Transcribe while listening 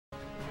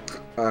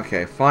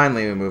Okay,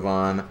 finally we move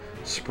on.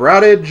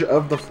 Sproutage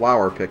of the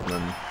Flower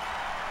Pikmin.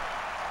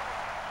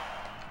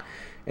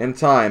 In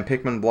time,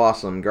 Pikmin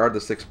blossom. Guard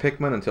the 6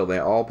 Pikmin until they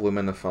all bloom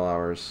into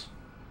flowers.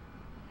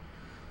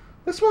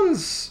 This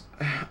one's,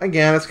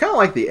 again, it's kind of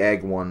like the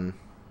egg one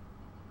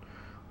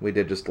we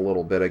did just a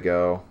little bit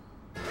ago.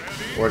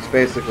 Where it's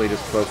basically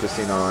just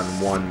focusing on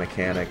one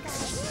mechanic.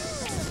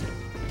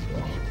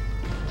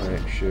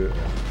 Alright, shoot.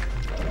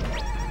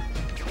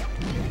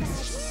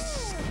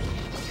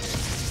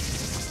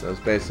 So it's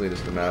basically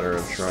just a matter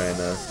of trying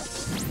to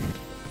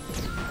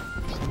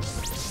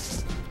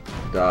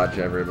dodge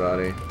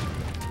everybody.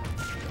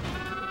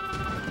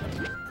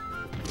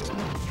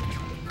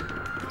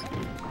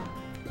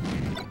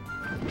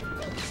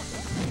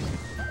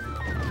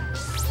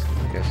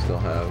 I still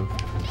have...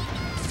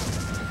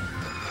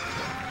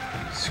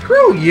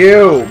 Screw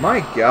you!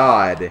 My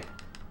god!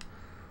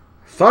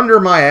 Thunder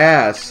my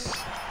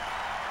ass!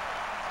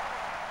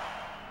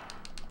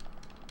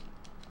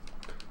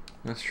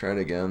 Let's try it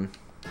again.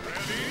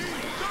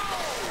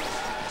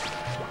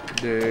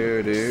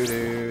 Do do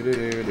do do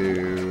do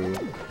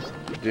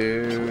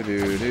do do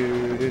do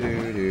do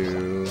do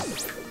do.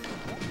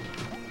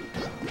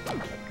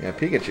 Yeah,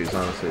 Pikachu's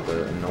honestly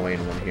the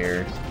annoying one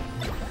here.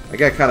 I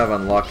got kind of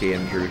unlucky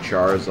and drew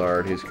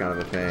Charizard, who's kind of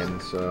a pain,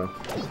 so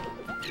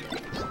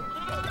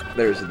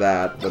there's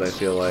that, but I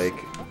feel like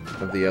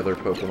of the other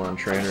Pokemon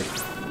trainers,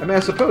 I mean, I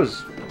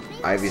suppose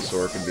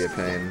Ivysaur could be a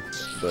pain,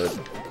 but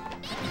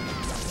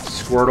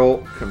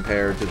Squirtle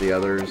compared to the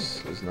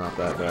others is not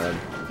that bad.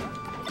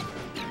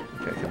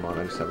 Okay, come on,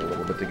 I just have a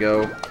little bit to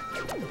go.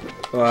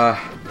 Come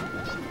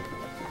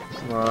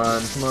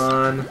on, come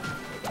on.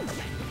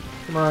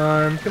 Come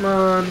on, come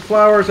on.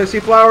 Flowers, I see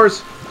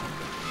flowers!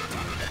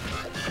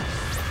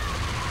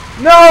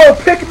 No!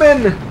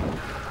 Pikmin!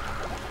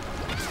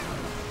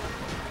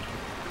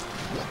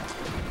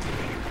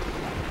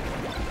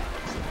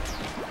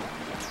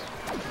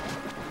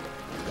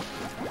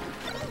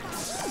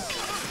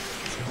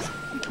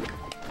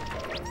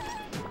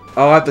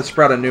 Oh, I have to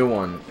sprout a new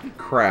one.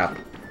 Crap.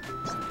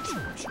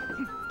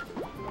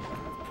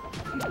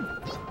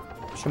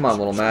 Come on,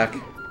 little Mac.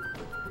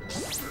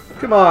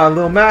 Come on,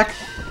 little Mac.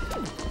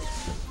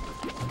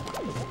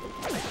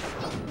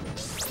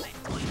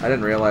 I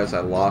didn't realize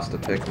I lost a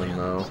Pikmin,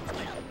 though.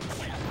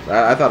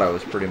 I thought I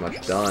was pretty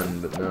much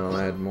done, but no,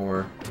 I had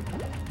more.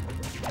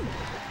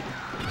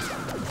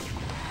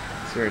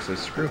 Seriously,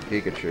 screw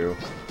Pikachu.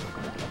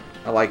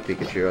 I like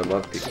Pikachu, I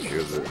love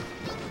Pikachu, but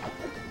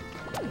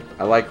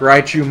I like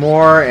Raichu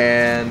more,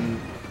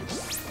 and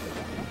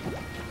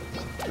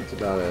that's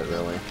about it,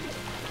 really.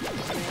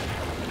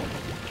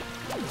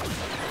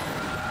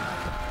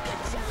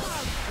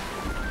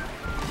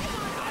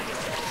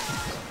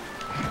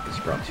 This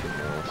brought 2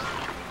 more.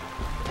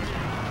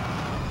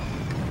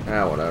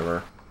 Ah,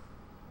 whatever.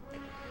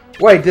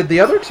 Wait, did the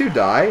other 2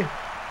 die?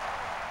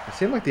 It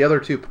seemed like the other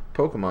 2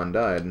 Pokemon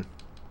died.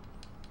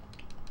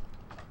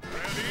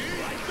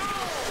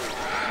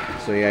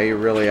 So yeah, you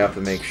really have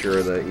to make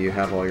sure that you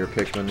have all your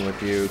Pikmin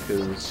with you,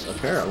 because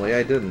apparently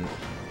I didn't.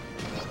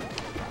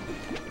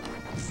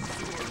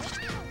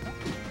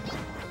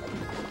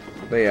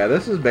 But yeah,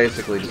 this is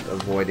basically just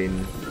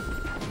avoiding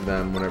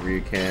them whenever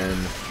you can.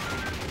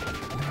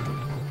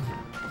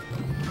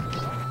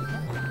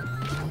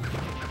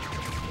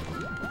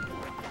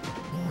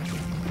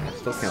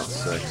 Still count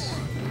 6.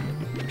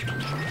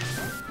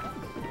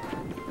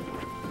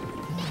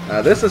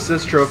 This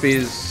assist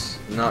trophy's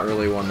not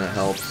really one that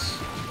helps.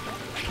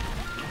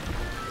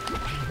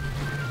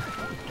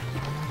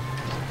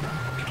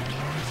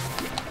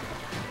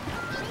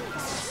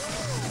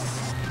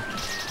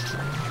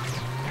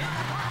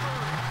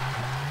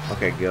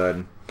 Okay,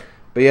 good.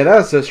 But yeah,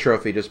 that assist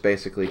trophy just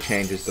basically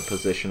changes the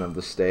position of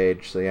the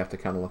stage, so you have to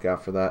kind of look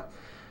out for that.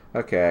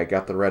 Okay, I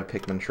got the red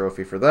Pikmin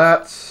trophy for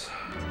that.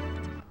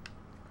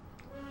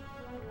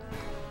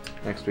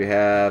 Next we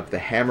have the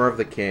Hammer of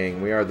the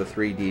King. We are the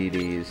 3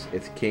 DDs.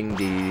 It's King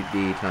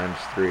DD times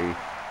 3.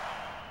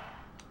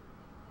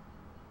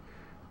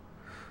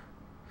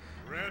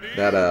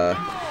 That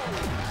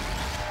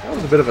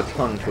was a bit of a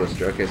tongue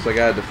twister. Okay, so I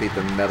gotta defeat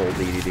the Metal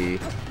DDD.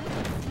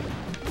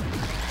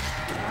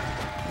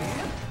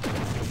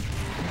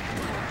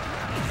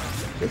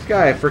 This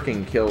guy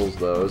freaking kills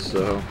those,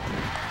 so...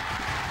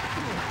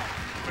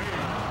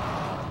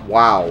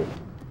 Wow.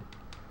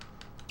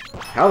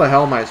 How the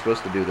hell am I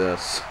supposed to do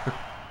this?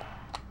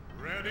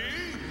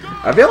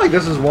 I feel like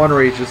this is one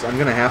where he's just... I'm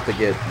gonna have to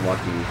get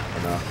lucky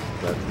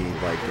enough that he,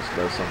 like, just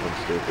does something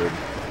stupid.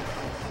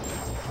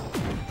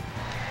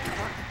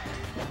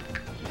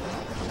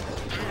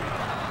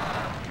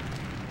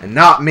 And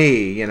not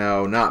me, you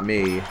know, not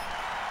me.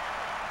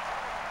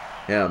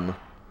 Him.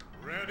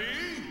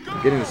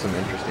 I'm getting some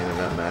interesting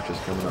event matches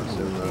coming up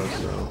soon, though,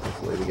 so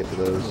hopefully we get to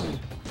those.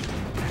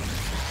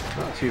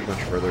 Not too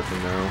much further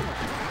from now.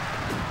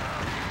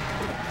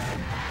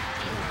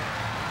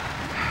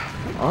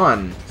 Come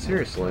on,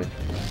 seriously.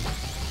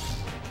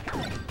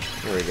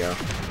 There we go.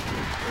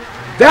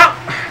 That!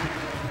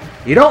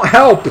 You don't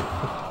help!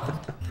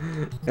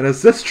 An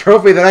assist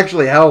trophy that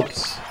actually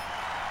helps.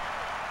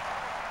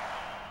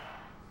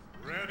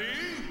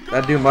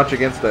 That'd do much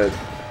against a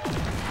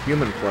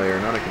human player,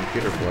 not a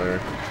computer player.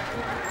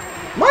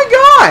 My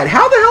god!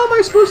 How the hell am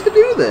I supposed to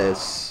do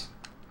this?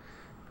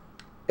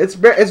 It's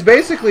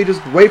basically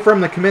just wait for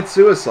him to commit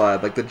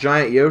suicide, like the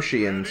giant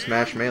Yoshi in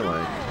Smash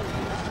Melee.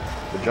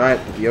 The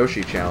giant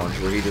Yoshi challenge,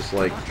 where he just,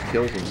 like,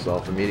 kills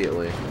himself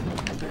immediately.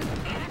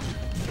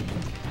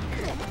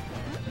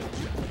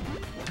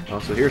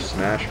 Also, here's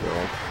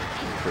Smashville.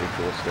 Pretty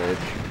cool stage.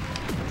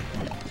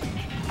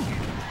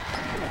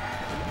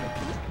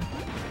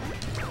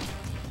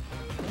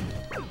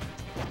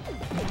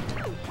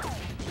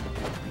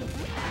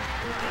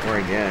 Or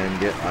again,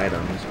 get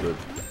items, but...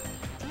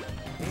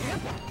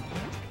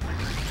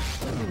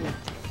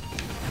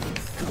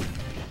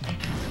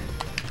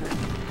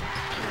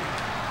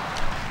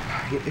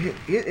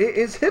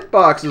 His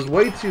hitbox is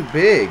way too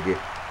big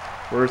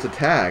for his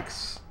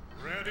attacks.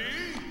 Ready,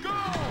 go!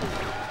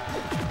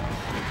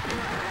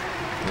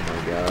 Oh my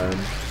god.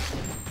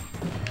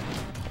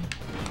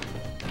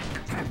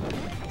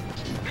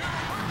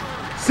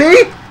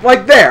 See?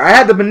 Like there, I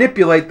had to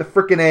manipulate the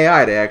frickin'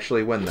 AI to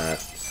actually win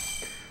that.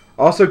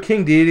 Also,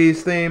 King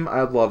Deity's theme,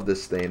 I love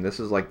this theme. This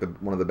is like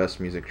one of the best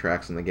music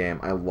tracks in the game.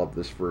 I love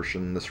this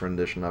version, this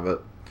rendition of it.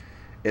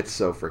 It's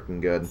so freaking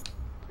good.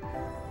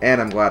 And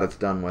I'm glad it's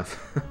done with.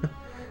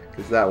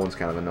 Because that one's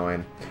kind of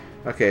annoying.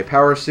 Okay,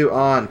 power suit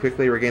on.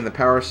 Quickly regain the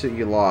power suit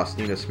you lost.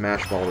 Need a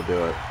smash ball to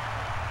do it.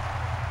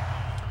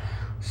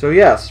 So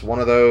yes, one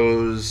of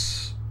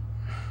those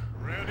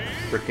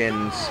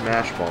frickin'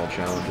 smash ball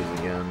challenges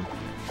again.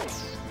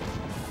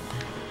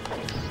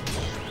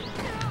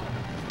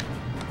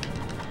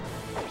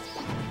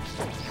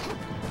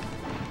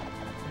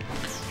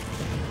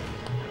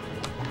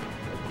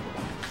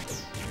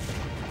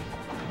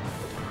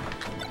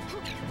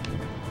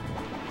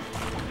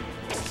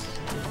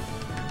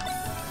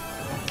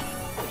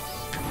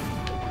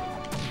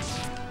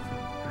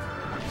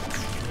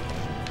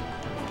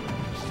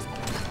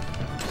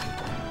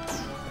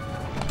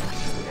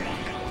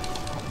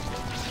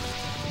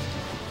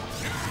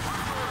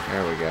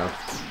 There we go.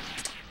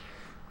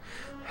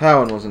 That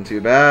one wasn't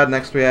too bad.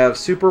 Next we have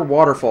Super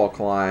Waterfall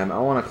Climb. I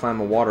want to climb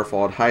a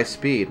waterfall at high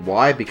speed.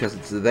 Why? Because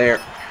it's there.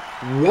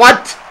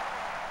 What?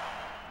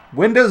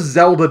 When does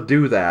Zelda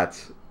do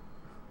that?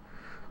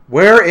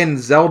 Where in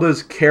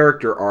Zelda's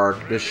character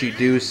arc does she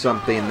do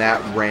something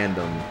that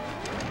random?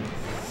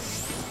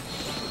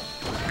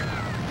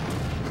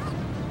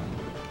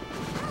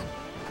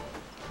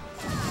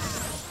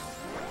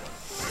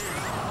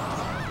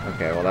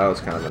 Okay, well that was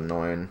kind of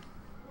annoying.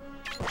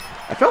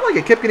 I felt like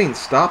it kept getting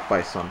stopped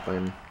by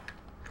something.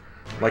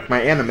 Like my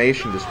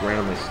animation just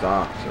randomly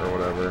stopped or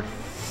whatever.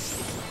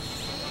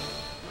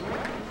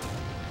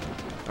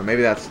 Or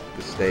maybe that's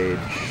the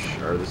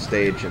stage, or the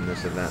stage in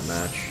this event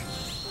match.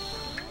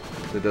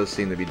 It does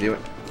seem to be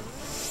doing.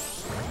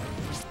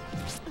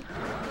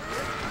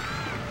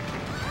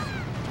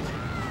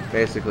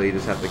 Basically, you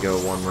just have to go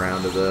one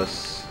round of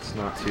this. It's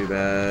not too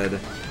bad.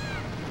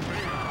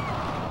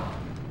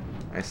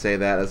 I say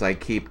that as I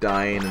keep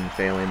dying and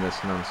failing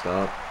this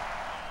non-stop.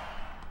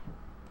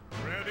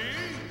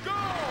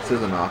 This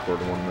is an awkward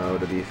one, though,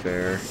 to be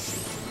fair.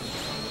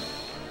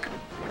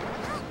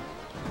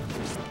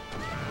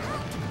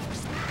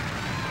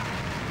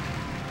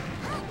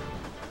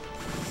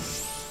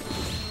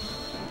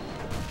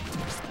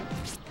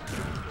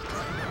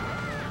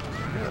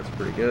 Yeah, that's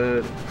pretty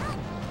good.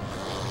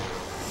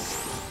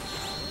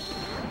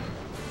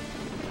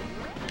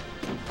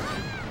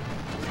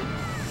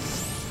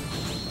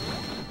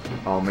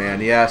 Oh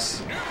man,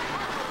 yes!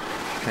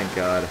 Thank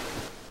God.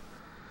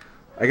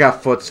 I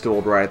got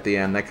footstooled right at the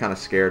end. That kind of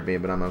scared me,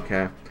 but I'm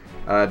okay.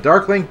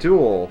 Dark Link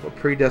Duel. A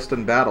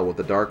predestined battle with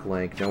the Dark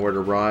Link. Nowhere to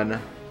run,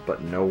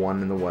 but no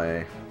one in the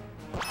way.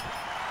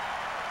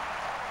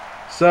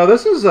 So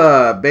this is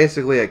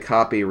basically a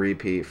copy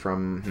repeat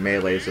from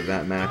Melee's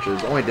event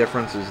matches. The only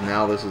difference is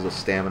now this is a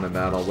stamina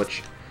battle,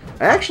 which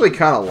I actually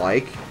kind of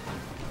like.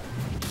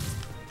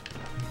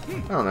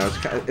 I don't know.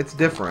 It's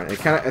different.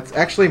 It's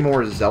actually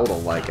more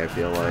Zelda-like, I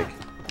feel like.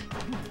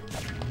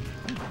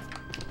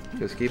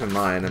 Because keep in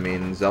mind, I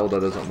mean,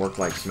 Zelda doesn't work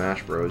like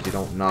Smash Bros. You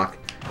don't knock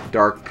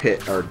Dark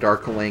Pit or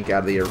Dark Link out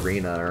of the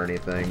arena or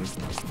anything.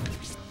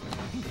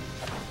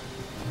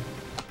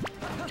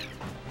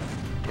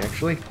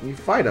 You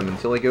fight him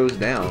until he goes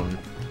down.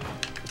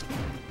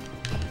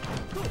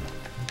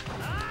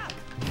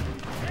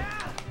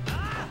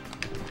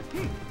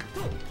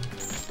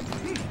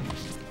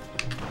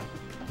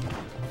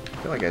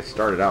 I feel like I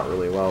started out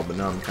really well, but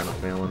now I'm kind of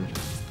failing.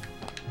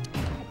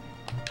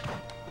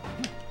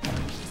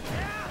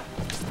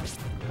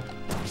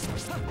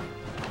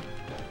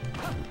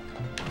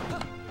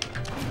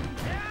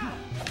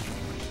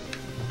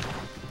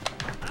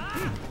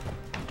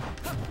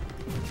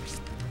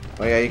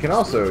 Oh yeah, you can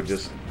also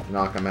just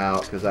knock him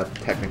out, because that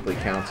technically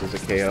counts as a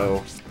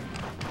KO.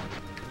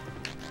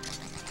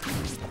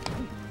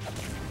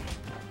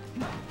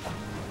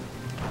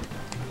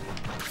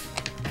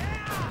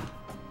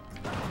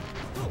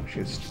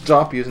 She's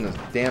stop using his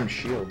damn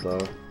shield,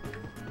 though.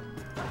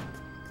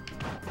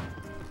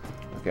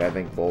 Okay, I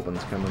think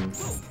Bulbin's coming.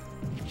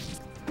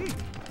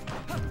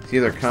 He's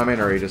either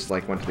coming or he just,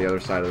 like, went to the other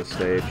side of the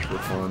stage for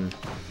fun.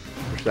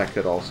 Which that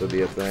could also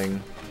be a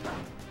thing.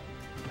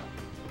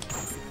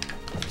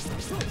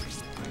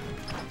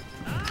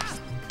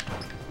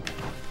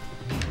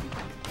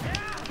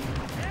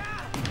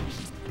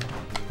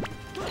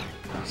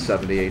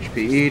 $70 HP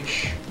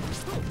each.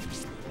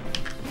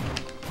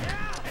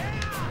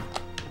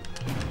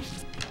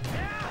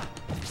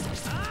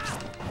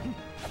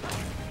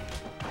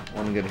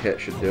 One good hit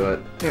should do it.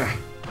 Yeah.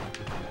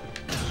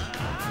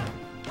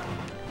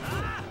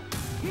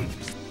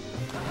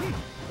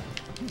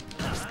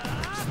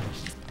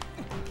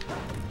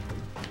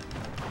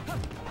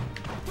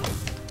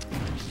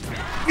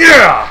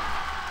 Yeah!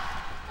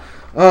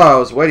 Oh, I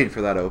was waiting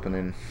for that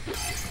opening.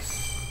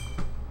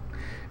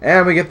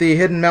 And we get the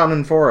Hidden Mountain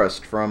and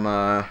Forest from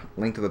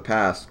Link to the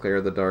Past, Clear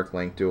the Dark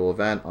Link dual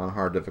event on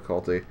hard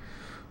difficulty.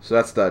 So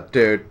that's the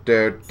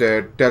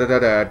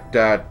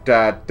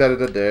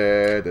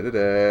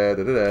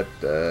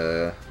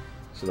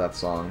so that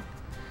song.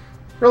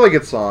 Really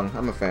good song.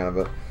 I'm a fan of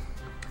it.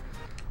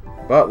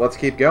 But let's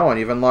keep going.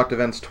 You've unlocked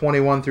events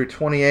 21 through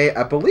 28.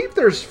 I believe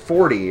there's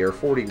 40 or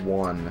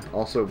 41.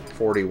 Also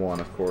 41,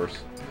 of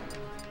course.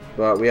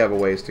 But we have a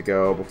ways to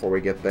go before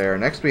we get there.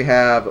 Next we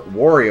have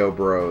Wario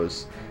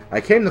Bros. I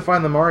came to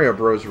find the Mario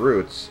Bros.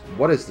 Roots.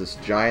 What is this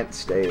giant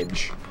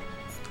stage?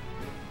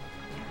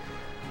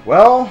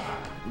 Well,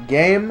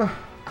 game,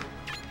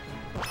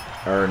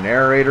 or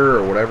narrator,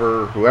 or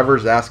whatever,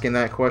 whoever's asking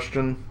that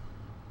question.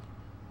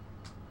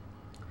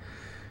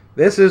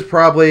 This is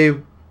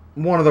probably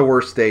one of the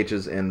worst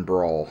stages in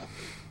Brawl.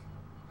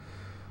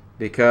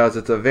 Because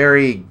it's a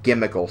very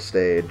gimmickal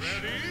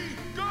stage.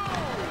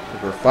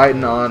 We're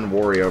fighting on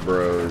Wario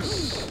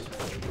Bros.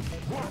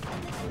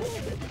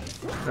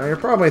 Now you're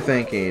probably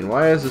thinking,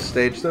 why is this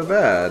stage so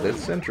bad?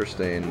 It's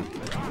interesting.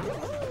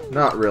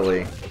 Not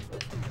really.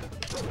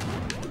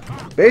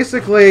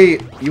 Basically,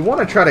 you want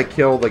to try to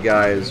kill the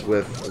guys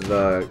with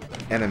the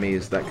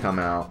enemies that come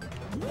out.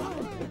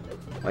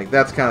 Like,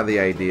 that's kind of the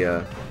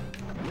idea.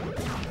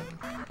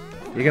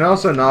 You can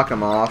also knock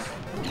them off,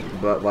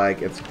 but,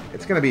 like, it's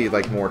going to be,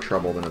 like, more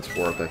trouble than it's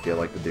worth, I feel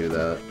like, to do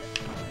that.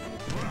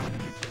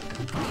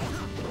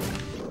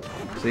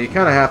 So you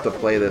kind of have to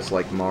play this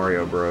like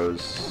Mario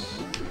Bros.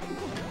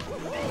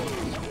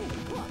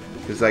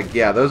 Because, like,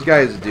 yeah, those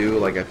guys do,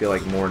 like, I feel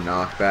like more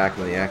knockback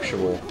than the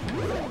actual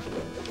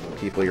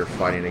people you're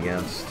fighting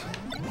against.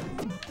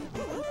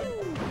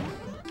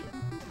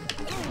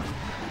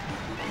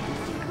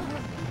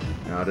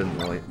 No, I didn't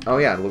really... Oh,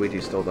 yeah, Luigi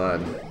still died.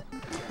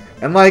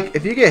 And, like,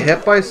 if you get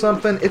hit by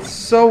something, it's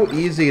so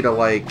easy to,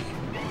 like,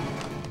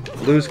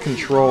 lose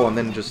control and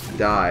then just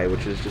die,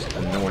 which is just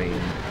annoying.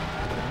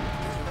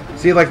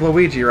 See, like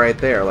Luigi right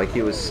there, like,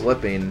 he was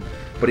slipping,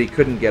 but he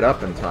couldn't get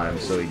up in time,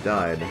 so he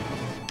died.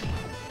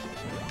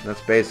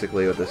 That's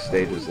basically what this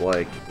stage is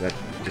like. That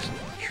just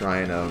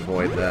trying to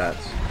avoid that.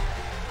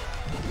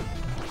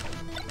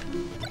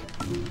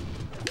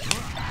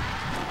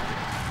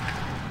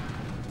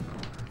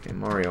 Okay,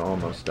 Mario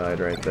almost died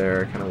right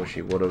there. Kind of wish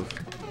he would have.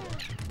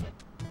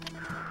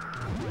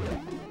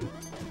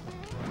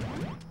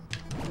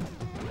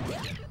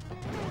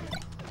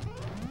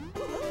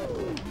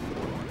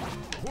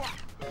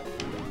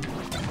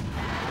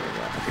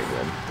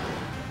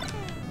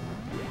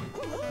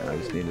 I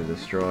just need to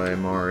destroy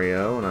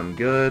Mario, and I'm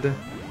good. There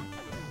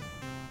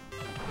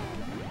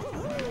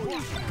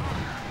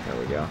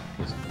we go.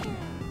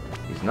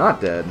 He's not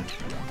dead.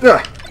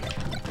 Ugh!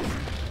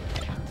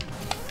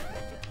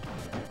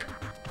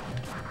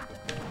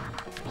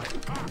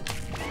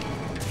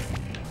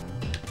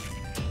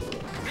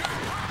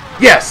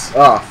 Yes!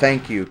 Ah, oh,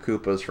 thank you,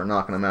 Koopas, for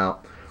knocking him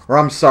out. Or,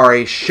 I'm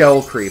sorry,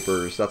 Shell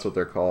Creepers. That's what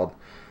they're called.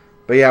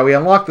 But yeah, we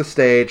unlocked the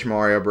stage,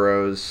 Mario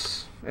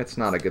Bros. It's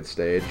not a good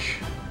stage.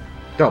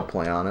 Don't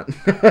play on it.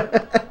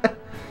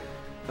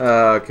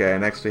 Okay,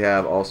 next we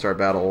have All-Star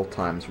Battle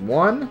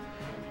 ×1.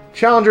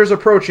 Challengers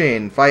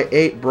approaching. Fight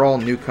 8 Brawl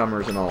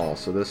newcomers in all.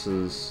 So this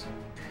is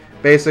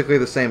basically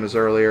the same as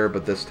earlier,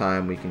 but this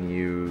time we can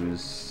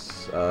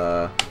use...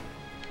 or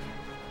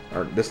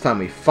this time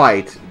we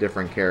fight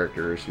different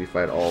characters. We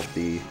fight all of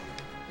the...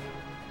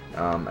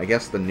 I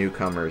guess the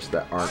newcomers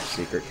that aren't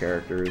secret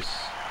characters.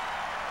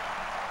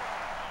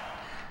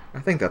 I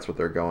think that's what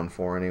they're going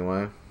for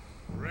anyway.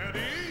 Ready?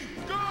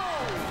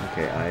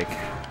 Okay, Ike.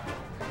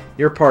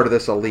 You're part of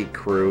this elite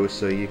crew,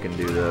 so you can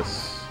do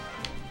this.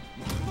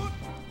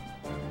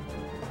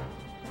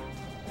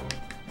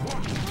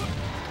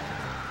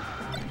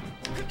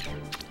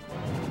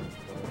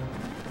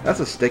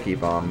 That's a sticky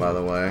bomb, by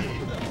the way.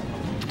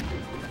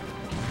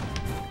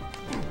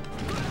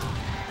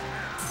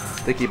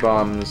 Sticky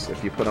bombs,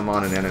 if you put them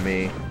on an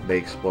enemy, they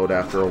explode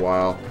after a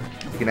while.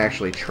 You can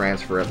actually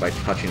transfer it by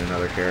touching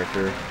another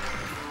character.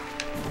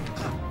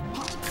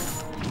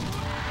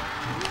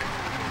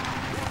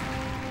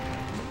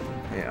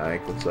 Hey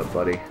Ike, what's up,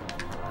 buddy?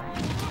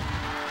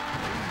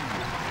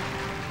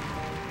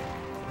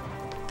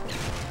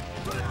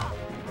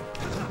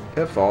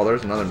 Pitfall,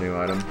 there's another new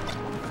item.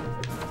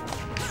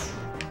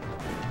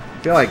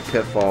 I feel like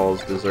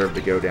pitfalls deserve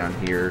to go down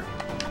here.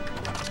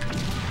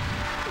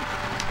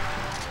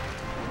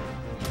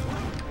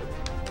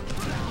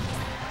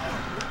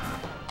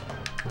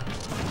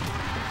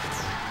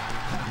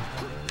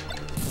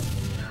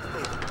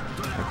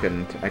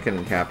 I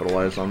couldn't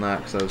capitalize on that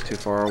because I was too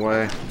far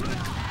away.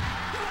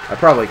 I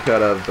probably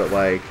could have, but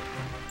like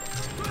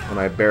when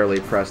I barely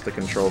pressed the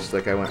control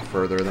stick, I went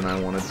further than I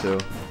wanted to.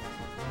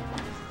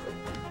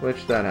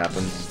 Which, that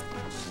happens.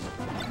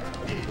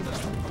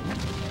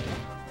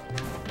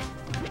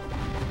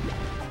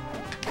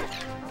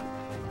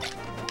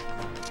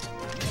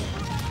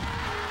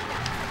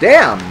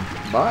 Damn!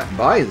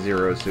 Bye,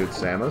 Zero Suit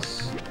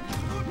Samus.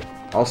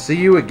 I'll see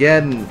you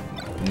again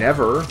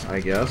never, I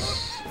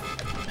guess.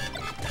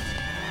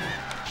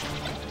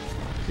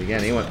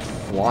 Again, he went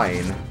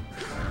flying.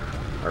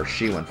 Or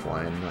she went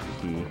flying, not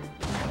he.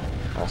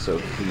 Also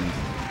he.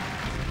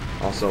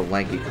 Also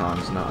Lanky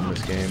Kong's not in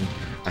this game.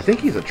 I think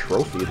he's a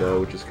trophy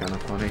though, which is kind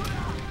of funny.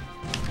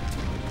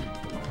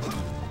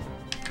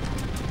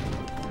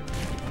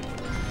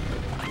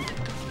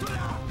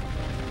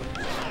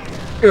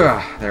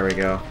 Ugh, there we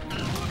go.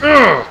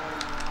 Ugh!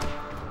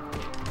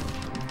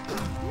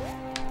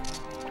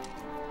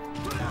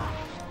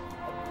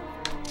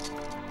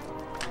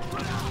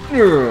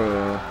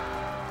 Ugh.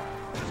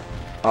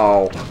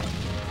 Oh.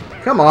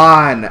 Come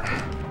on!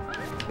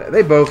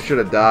 They both should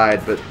have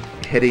died, but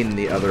hitting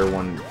the other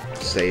one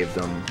saved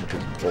them, which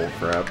is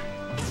bullcrap.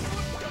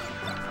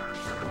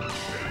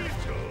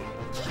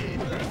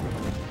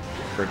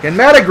 Freaking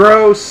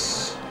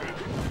Metagross!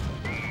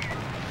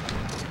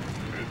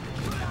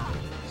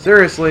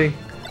 Seriously.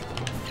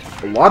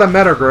 A lot of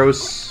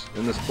Metagross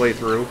in this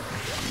playthrough.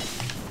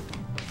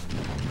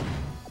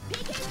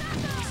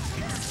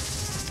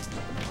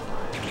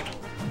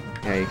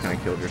 Yeah, you kind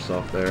of killed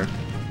yourself there.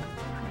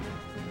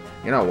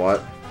 You know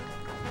what?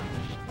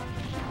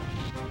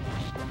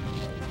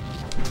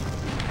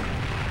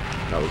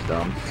 That was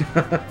dumb.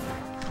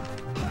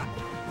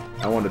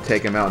 I wanted to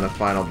take him out in a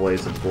final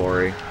blaze of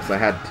glory because I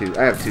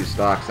have two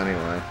stocks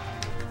anyway.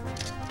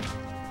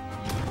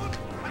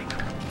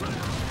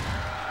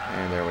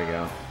 And there we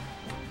go.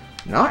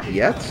 Not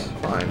yet.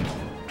 Fine.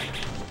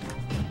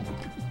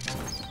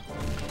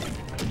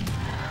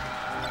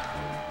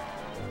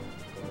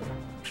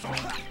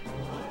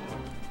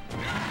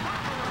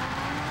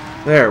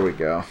 There we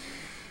go.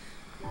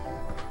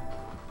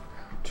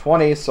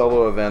 20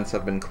 solo events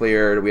have been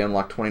cleared. We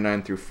unlocked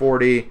 29 through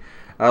 40.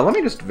 Let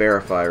me just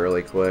verify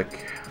really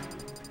quick.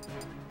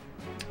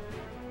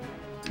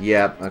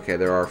 Yep, okay,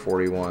 there are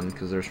 41,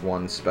 because there's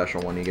one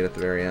special one you get at the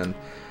very end.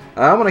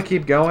 I'm going to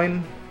keep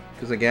going,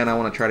 because again, I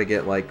want to try to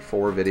get like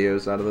 4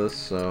 videos out of this,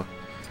 so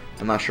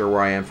I'm not sure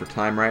where I am for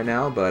time right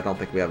now, but I don't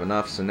think we have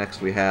enough. So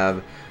next we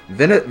have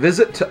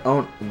Visit to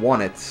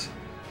Onett.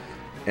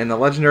 In the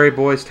legendary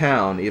boy's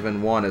town,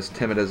 even one as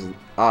timid as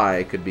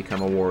I could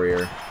become a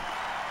warrior.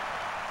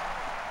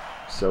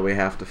 So we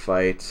have to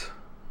fight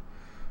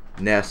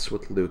Ness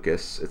with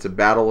Lucas. It's a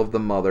battle of the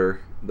mother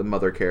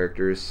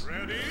characters.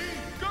 Ready,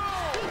 go!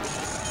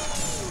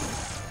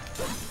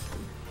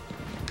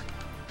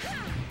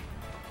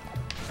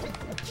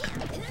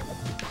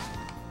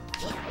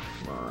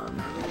 Come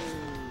on.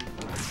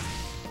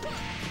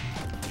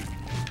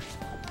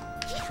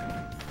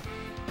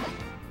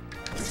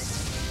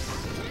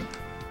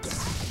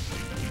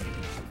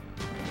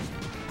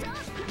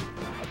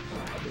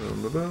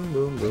 Boom, boom,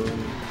 boom, boom.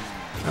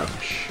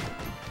 Ouch.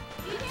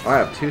 Oh, I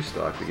have 2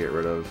 stock to get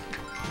rid of.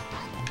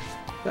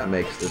 That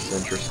makes this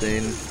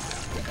interesting.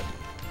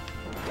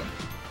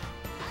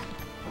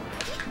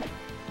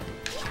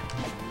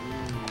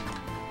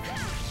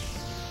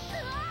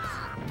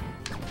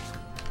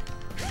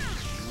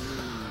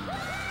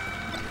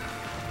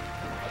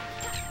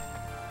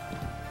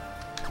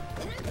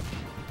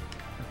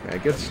 Okay,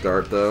 good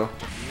start though.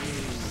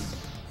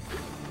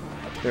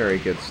 Very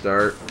good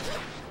start.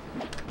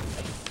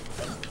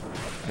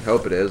 I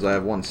hope it is. I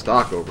have 1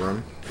 stock over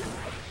him.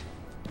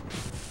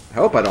 I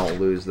hope I don't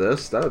lose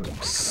this. That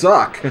would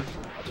suck.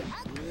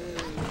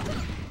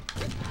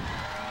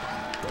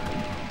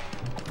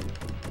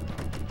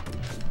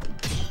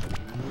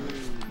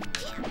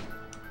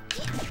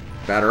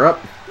 Batter up.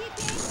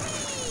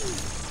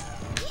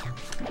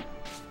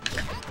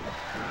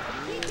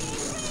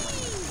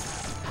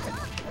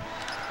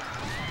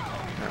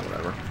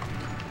 Whatever.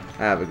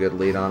 I have a good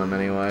lead on him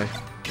anyway.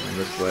 And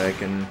this way I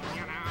can...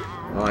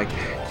 Well, I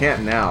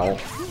can't now.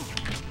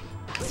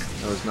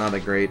 That was not a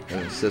great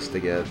assist to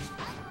get.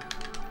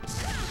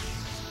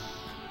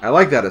 I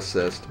like that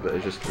assist, but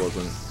it just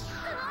wasn't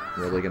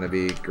really going to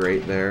be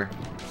great there.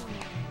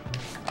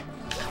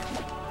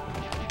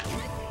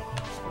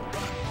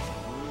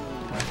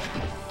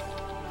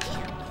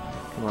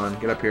 Come on,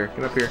 get up here,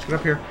 get up here, get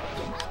up here.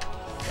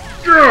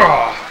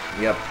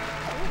 Yep.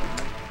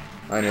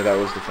 I knew that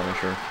was the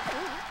finisher.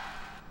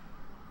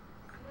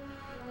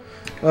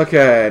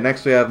 Okay,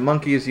 next we have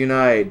Monkeys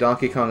Unite.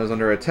 Donkey Kong is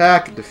under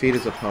attack. Defeat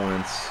his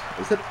opponents.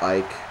 Is it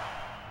Ike?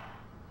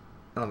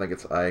 I don't think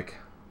it's Ike.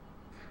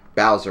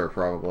 Bowser,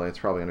 probably. It's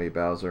probably going to be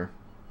Bowser.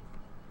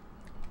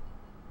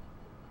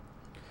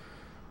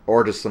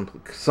 Or just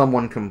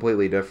someone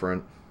completely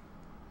different.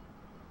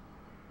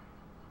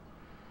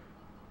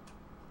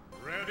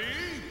 Ready,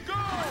 go!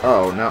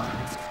 Oh, no.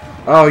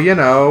 Oh, you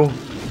know.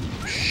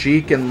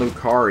 Sheik and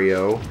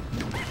Lucario.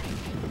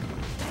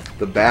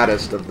 The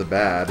baddest of the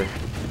bad.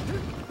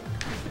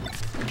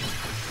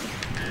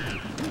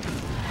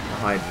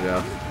 Hi,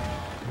 Jeff.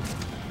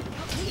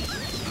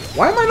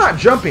 Why am I not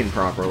jumping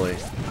properly?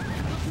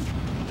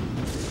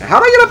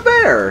 How'd I get up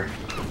there?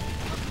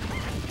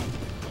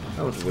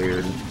 That was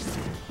weird.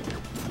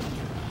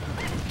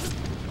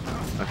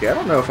 Okay, I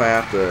don't know if I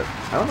have to...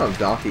 I don't know if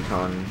Donkey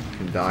Kong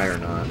can die or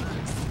not.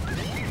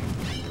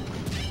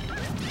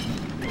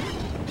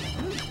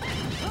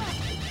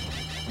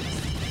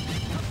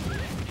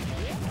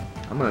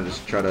 I'm gonna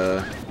just try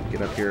to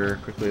get up here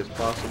quickly as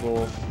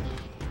possible.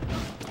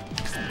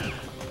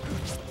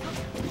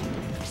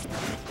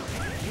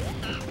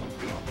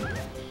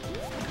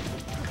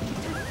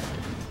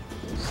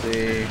 Let's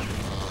see.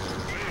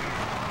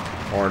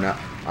 Or not.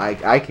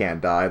 I can't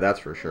die, that's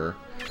for sure.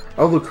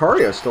 Oh,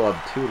 Lucario still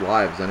have 2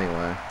 lives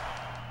anyway.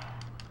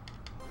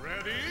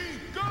 Ready,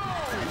 go!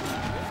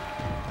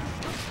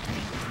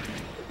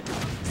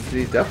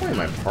 He's definitely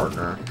my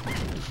partner.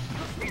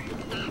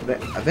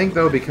 I think,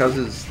 though, because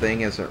his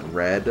thing isn't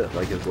red,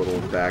 like his little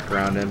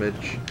background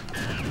image,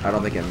 I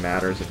don't think it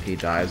matters if he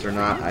dies or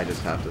not. I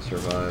just have to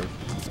survive.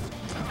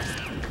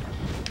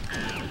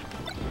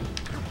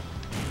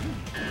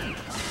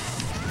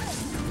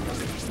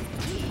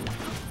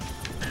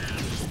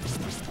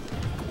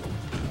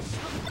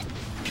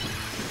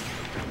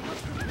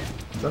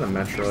 Is that a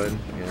Metroid?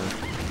 Yeah.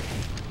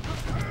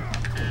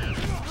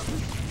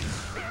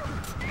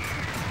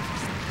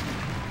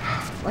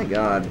 My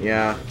god,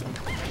 yeah.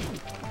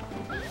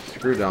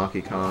 Screw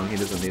Donkey Kong, he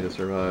doesn't need to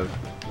survive.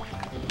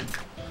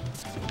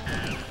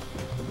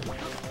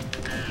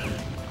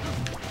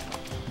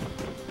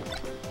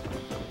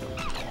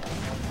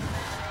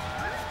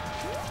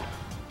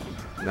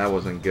 That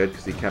wasn't good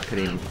because he kept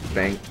hitting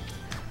bank.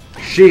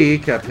 She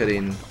kept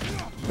hitting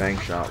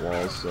bank shot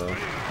walls, so.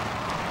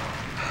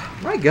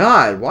 My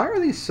god, why are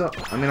these so...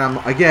 I mean, I'm,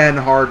 again,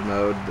 hard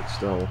mode, but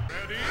still.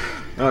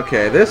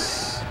 Okay,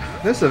 this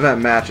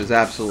event match is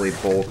absolutely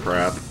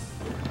bullcrap.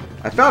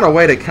 I found a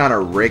way to kind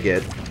of rig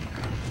it.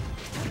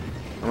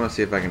 I want to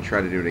see if I can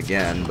try to do it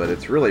again, but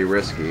it's really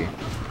risky.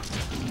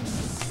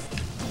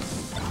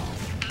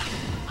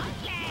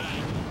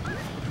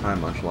 Hi,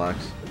 Munchlax.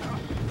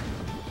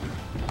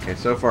 Okay,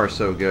 so far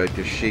so good,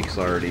 because Sheik's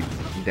already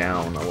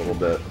down a little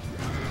bit.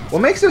 What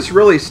makes this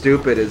really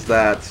stupid is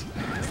that...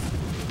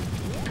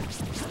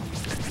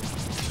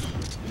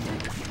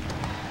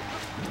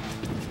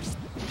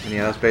 And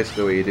yeah, that's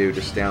basically what you do,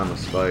 just stand on the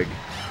spike.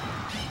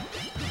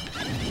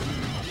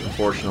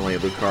 Unfortunately,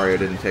 Lucario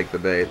didn't take the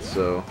bait,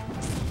 so...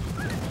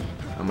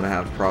 I'm gonna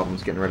have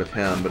problems getting rid of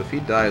him, but if he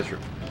dies...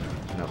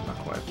 Nope, not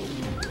quite.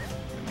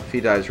 If he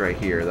dies right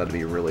here, that'd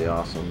be really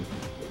awesome.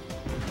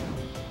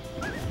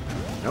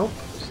 Nope,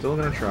 still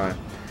gonna try.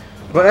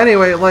 But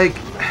anyway, like...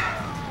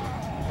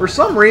 For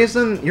some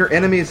reason, your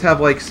enemies have,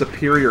 like,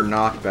 superior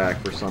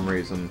knockback for some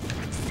reason.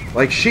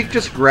 Like, Sheik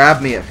just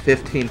grabbed me at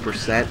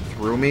 15%,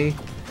 threw me,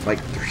 like,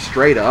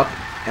 straight up,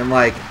 and,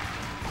 like,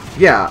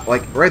 yeah,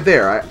 like, right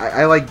there,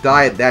 I like,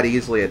 died that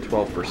easily at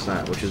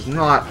 12%, which is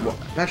not,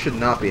 that should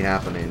not be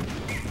happening.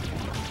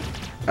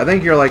 I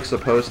think you're, like,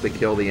 supposed to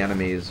kill the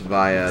enemies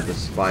via the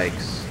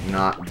spikes,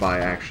 not by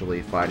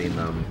actually fighting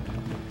them.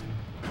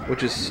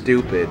 Which is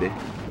stupid.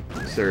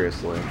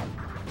 Seriously.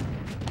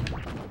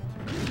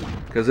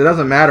 Because it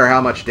doesn't matter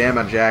how much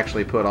damage you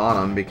actually put on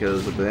them,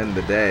 because at the end of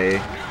the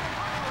day,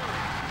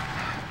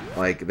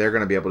 like, they're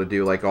going to be able to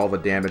do, like, all the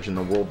damage in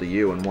the world to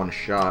you in one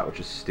shot, which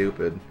is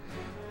stupid.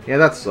 Yeah,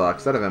 that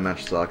sucks. That event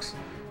match sucks.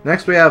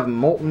 Next we have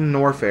Molten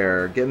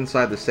Norfair. Get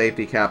inside the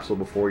safety capsule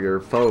before your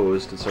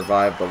foes to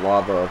survive the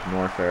lava of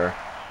Norfair.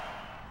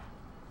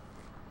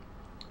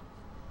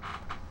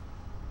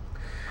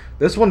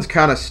 This one's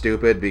kind of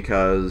stupid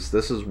because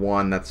this is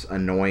one that's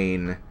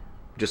annoying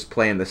just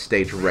playing the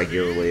stage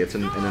regularly. It's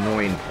an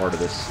annoying part of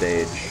this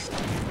stage.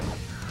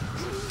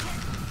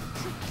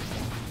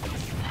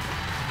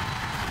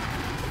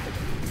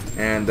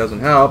 And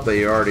doesn't help that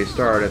you already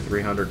start at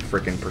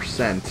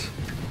 300%.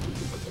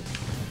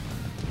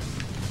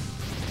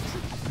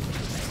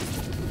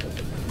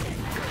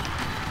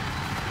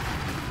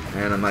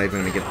 And I'm not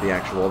even going to get the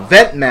actual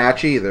event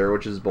match either,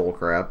 which is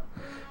bullcrap.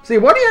 See,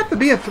 why do you have to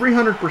be at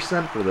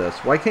 300% for this?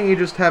 Why can't you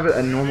just have it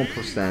a normal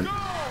percent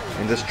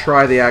and just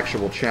try the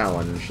actual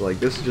challenge? Like,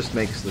 this just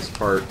makes this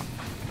part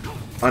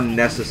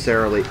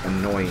unnecessarily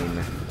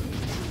annoying.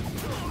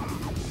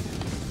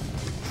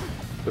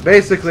 But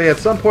basically, at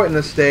some point in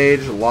the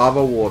stage,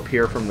 lava will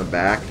appear from the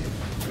back.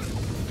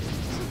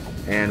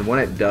 And when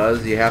it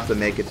does, you have to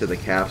make it to the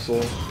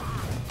capsule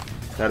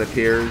that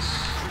appears.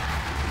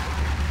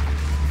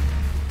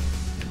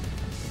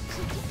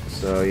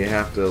 So you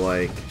have to,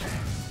 like,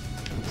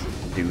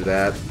 do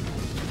that.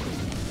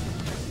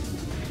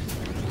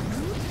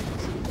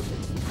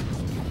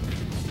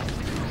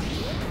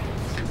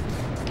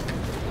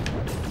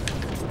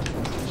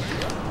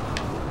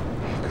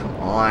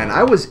 on.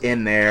 I was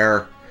in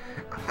there.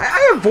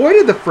 I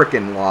avoided the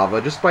frickin'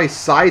 lava just by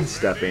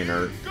sidestepping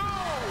or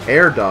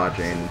air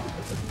dodging.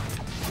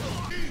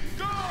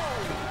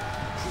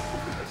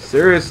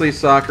 Seriously,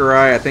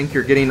 Sakurai, I think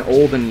you're getting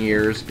old in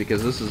years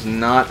because this is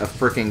not a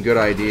frickin' good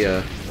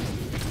idea.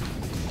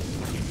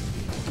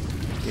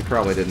 You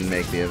probably didn't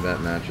make the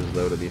event matches,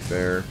 though, to be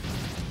fair.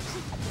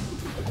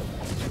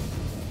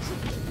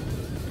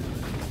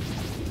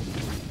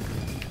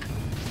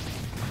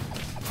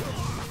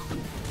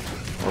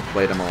 Or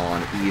played them all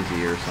on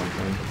easy or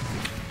something.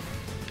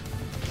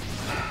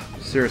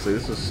 Seriously,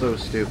 this is so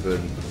stupid.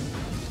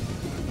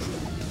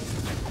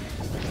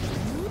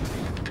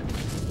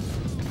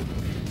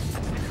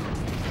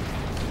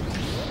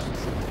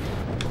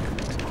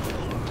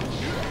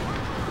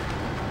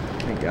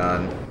 Thank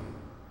God.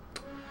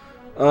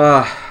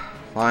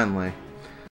 Finally.